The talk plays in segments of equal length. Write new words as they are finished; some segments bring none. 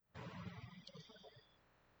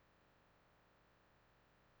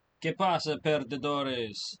¿Qué pasa,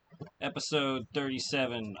 perdedores? Episode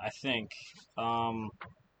 37, I think. I'm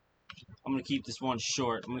going to keep this one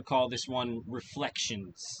short. I'm going to call this one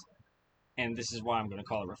Reflections. And this is why I'm going to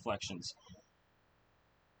call it Reflections.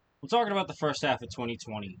 I'm talking about the first half of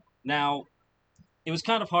 2020. Now, it was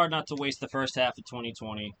kind of hard not to waste the first half of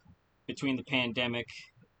 2020 between the pandemic,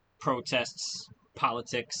 protests,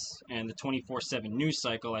 politics, and the 24/7 news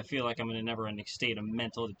cycle. I feel like I'm in a never-ending state of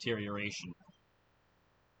mental deterioration.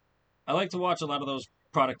 I like to watch a lot of those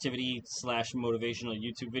productivity / motivational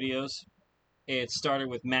YouTube videos. It started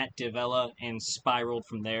with Matt D'Avella and spiraled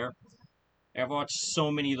from there. I've watched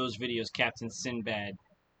so many of those videos: Captain Sinbad,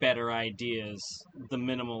 Better Ideas, The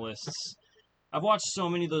Minimalists. I've watched so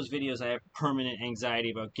many of those videos I have permanent anxiety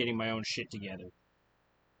about getting my own shit together.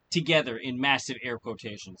 Together in massive air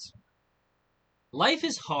quotations. Life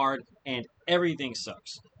is hard and everything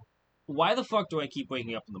sucks. Why the fuck do I keep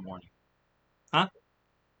waking up in the morning? Huh?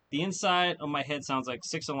 The inside of my head sounds like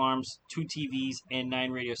 6 alarms, 2 TVs, and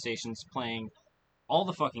 9 radio stations playing all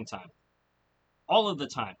the fucking time. All of the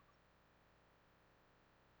time.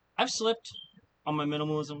 I've slipped on my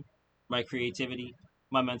minimalism, my creativity,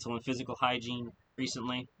 my mental and physical hygiene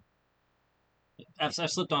recently. I've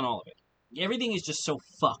slipped on all of it. Everything is just so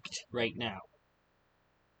fucked right now.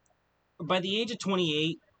 By the age of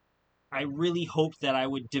 28, I really hoped that I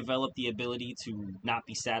would develop the ability to not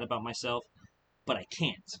be sad about myself, but I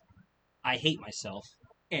can't. I hate myself,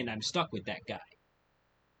 and I'm stuck with that guy.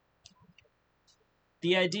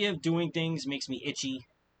 The idea of doing things makes me itchy,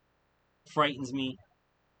 frightens me.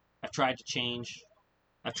 I've tried to change.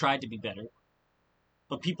 I've tried to be better.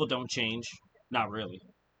 But people don't change. Not really.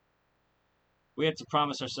 We have to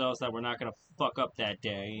promise ourselves that we're not going to fuck up that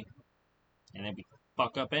day, and then we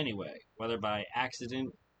fuck up anyway, whether by accident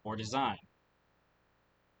or design.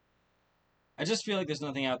 I just feel like there's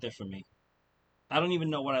nothing out there for me. I don't even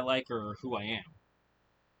know what I like or who I am.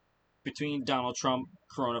 Between Donald Trump,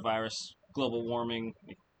 coronavirus, global warming,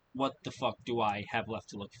 what the fuck do I have left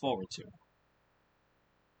to look forward to?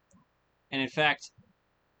 And in fact,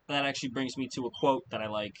 that actually brings me to a quote that I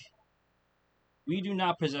like. We do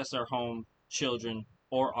not possess our home, children,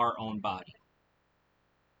 or our own body.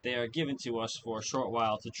 They are given to us for a short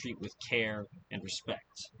while to treat with care and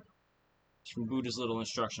respect. It's from Buddha's Little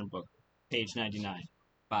Instruction Book, page 99,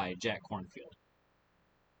 by Jack Kornfield.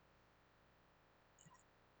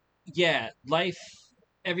 Yeah, life,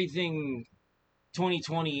 everything,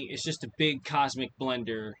 2020 is just a big cosmic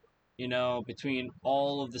blender, between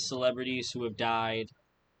all of the celebrities who have died,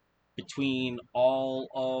 between all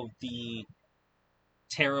of the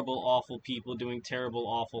terrible, awful people doing terrible,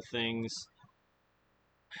 awful things,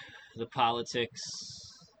 the politics.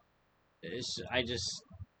 I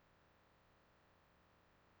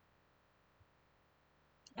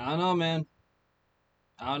don't know, man.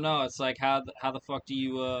 I don't know. It's like how the fuck do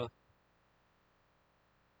you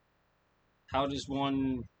how does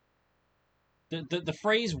one the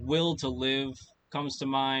phrase "will to live" comes to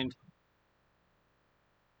mind.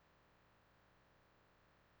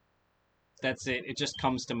 That's it. It just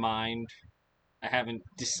comes to mind. I haven't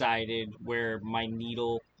decided where my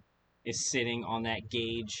needle is sitting on that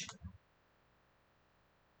gauge.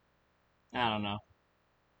 I don't know.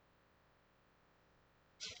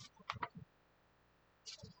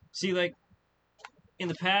 See, like, in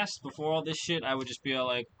the past, before all this shit, I would just be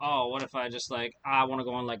like, oh, what if I just, like, I want to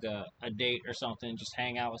go on, like, a date or something, just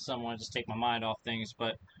hang out with someone, just take my mind off things,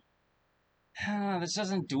 but this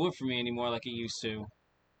doesn't do it for me anymore like it used to.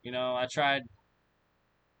 I tried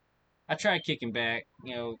kicking back,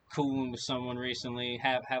 cooling with someone recently,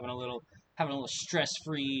 having a little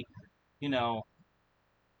stress-free, you know,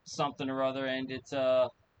 something or other, and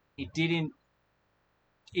it didn't.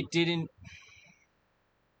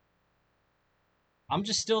 I'm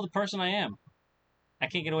just still the person I am. I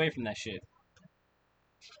can't get away from that shit.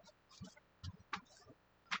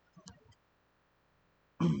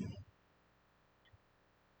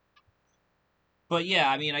 But yeah,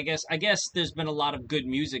 I mean, I guess there's been a lot of good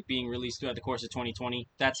music being released throughout the course of 2020.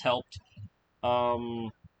 That's helped.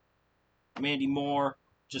 Um, Mandy Moore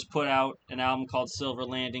just put out an album called Silver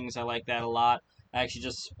Landings. I like that a lot. I actually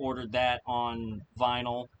just ordered that on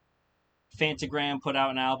vinyl. Fantagram put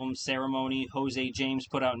out an album, Ceremony. Jose James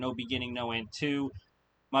put out No Beginning, No End 2.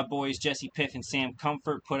 My boys Jesse Piff and Sam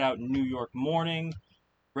Comfort put out New York Morning.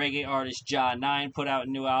 Reggae artist Ja 9 put out a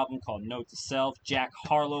new album called Note to Self. Jack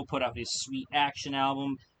Harlow put out his Sweet Action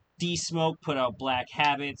album. D Smoke put out Black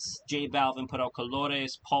Habits. J Balvin put out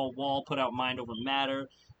Colores. Paul Wall put out Mind Over Matter.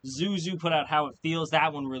 Zuzu put out How It Feels.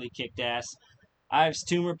 That one really kicked ass. Ives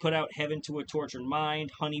Tumor put out Heaven to a Tortured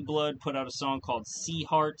Mind. Honeyblood put out a song called Sea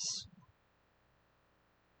Hearts.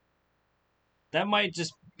 That might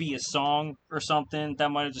just be a song or something. That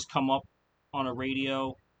might have just come up on a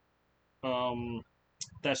radio. Um,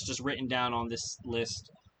 that's just written down on this list.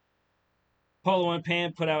 Polo and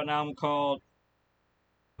Pan put out an album called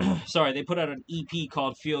sorry, they put out an EP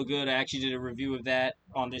called Feel Good. I actually did a review of that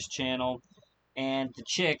on this channel. And the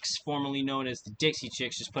Chicks, formerly known as the Dixie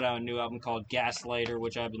Chicks, just put out a new album called Gaslighter,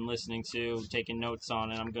 which I've been listening to, taking notes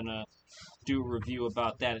on, and I'm gonna do a review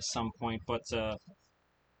about that at some point. But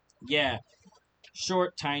yeah,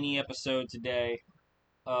 short, tiny episode today.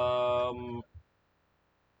 I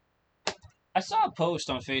saw a post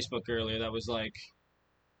on Facebook earlier that was like,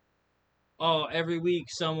 "Oh, every week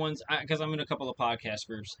someone's," because I'm in a couple of podcast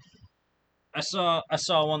groups. I saw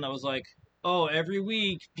one that was like, "Oh, every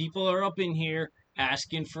week people are up in here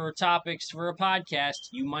asking for topics for a podcast.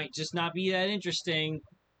 You might just not be that interesting."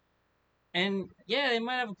 And yeah, they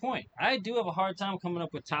might have a point. I do have a hard time coming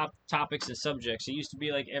up with topics and subjects. It used to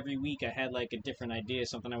be like every week I had like a different idea,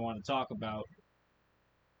 something I want to talk about.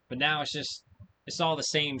 But now it's all the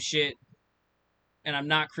same shit, and I'm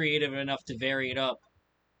not creative enough to vary it up.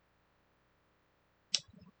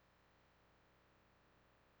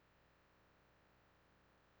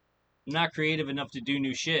 I'm not creative enough to do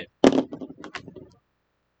new shit.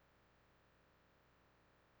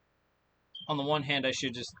 On the one hand, I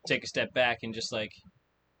should just take a step back and just like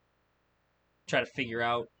try to figure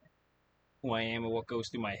out who I am and what goes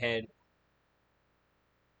through my head.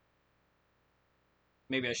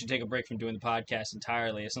 Maybe I should take a break from doing the podcast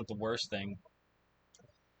entirely. It's not the worst thing.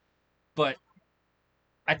 But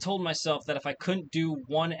I told myself that if I couldn't do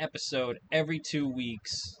one episode every 2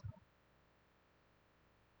 weeks,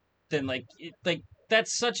 then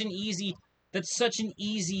that's such an easy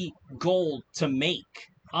goal to make.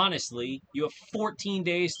 Honestly, you have 14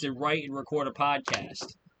 days to write and record a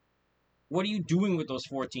podcast. What are you doing with those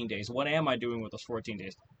 14 days? What am I doing with those 14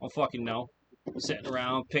 days? I don't fucking know. Sitting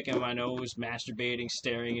around, picking my nose, masturbating,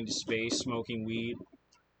 staring into space, smoking weed.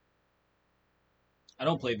 I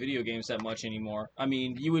don't play video games that much anymore. I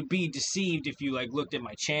mean, you would be deceived if you like looked at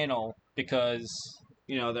my channel because,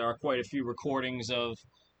 there are quite a few recordings of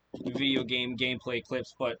video game gameplay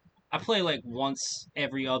clips, but I play like once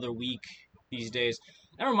every other week these days.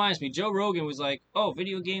 That reminds me, Joe Rogan was like, "Oh,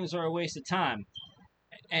 video games are a waste of time."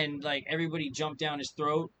 And like everybody jumped down his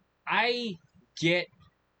throat. I get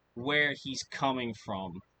where he's coming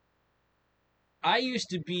from. I used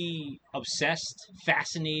to be obsessed,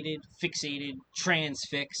 fascinated, fixated,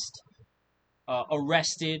 transfixed,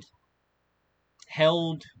 arrested,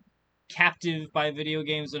 held captive by video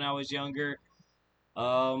games when I was younger.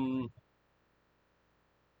 Um,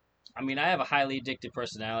 I mean, I have a highly addicted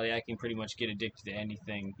personality. I can pretty much get addicted to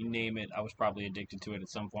anything. You name it, I was probably addicted to it at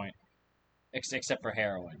some point. Except for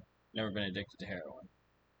heroin. Never been addicted to heroin.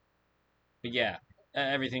 But yeah,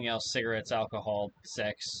 everything else, cigarettes, alcohol,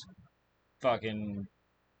 sex, fucking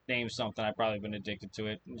name something, I've probably been addicted to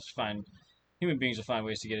it. It's fine. Human beings will find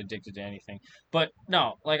ways to get addicted to anything. But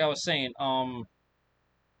no, like I was saying, for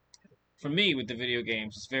me with the video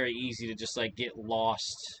games, it's very easy to just like get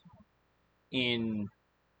lost in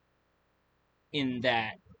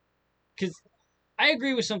that, because I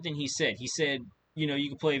agree with something he said. He said, you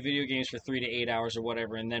can play video games for 3 to 8 hours or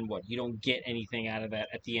whatever, and then what? You don't get anything out of that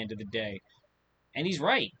at the end of the day. And he's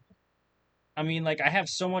right. I mean, like, I have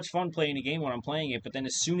so much fun playing a game when I'm playing it, but then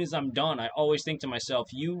as soon as I'm done, I always think to myself,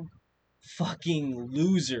 you fucking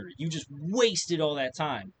loser. You just wasted all that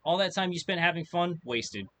time. All that time you spent having fun,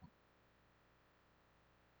 wasted.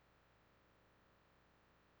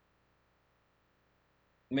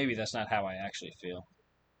 Maybe that's not how I actually feel.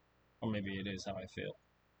 Or maybe it is how I feel.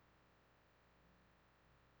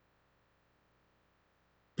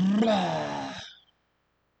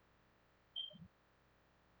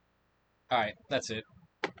 Alright, that's it.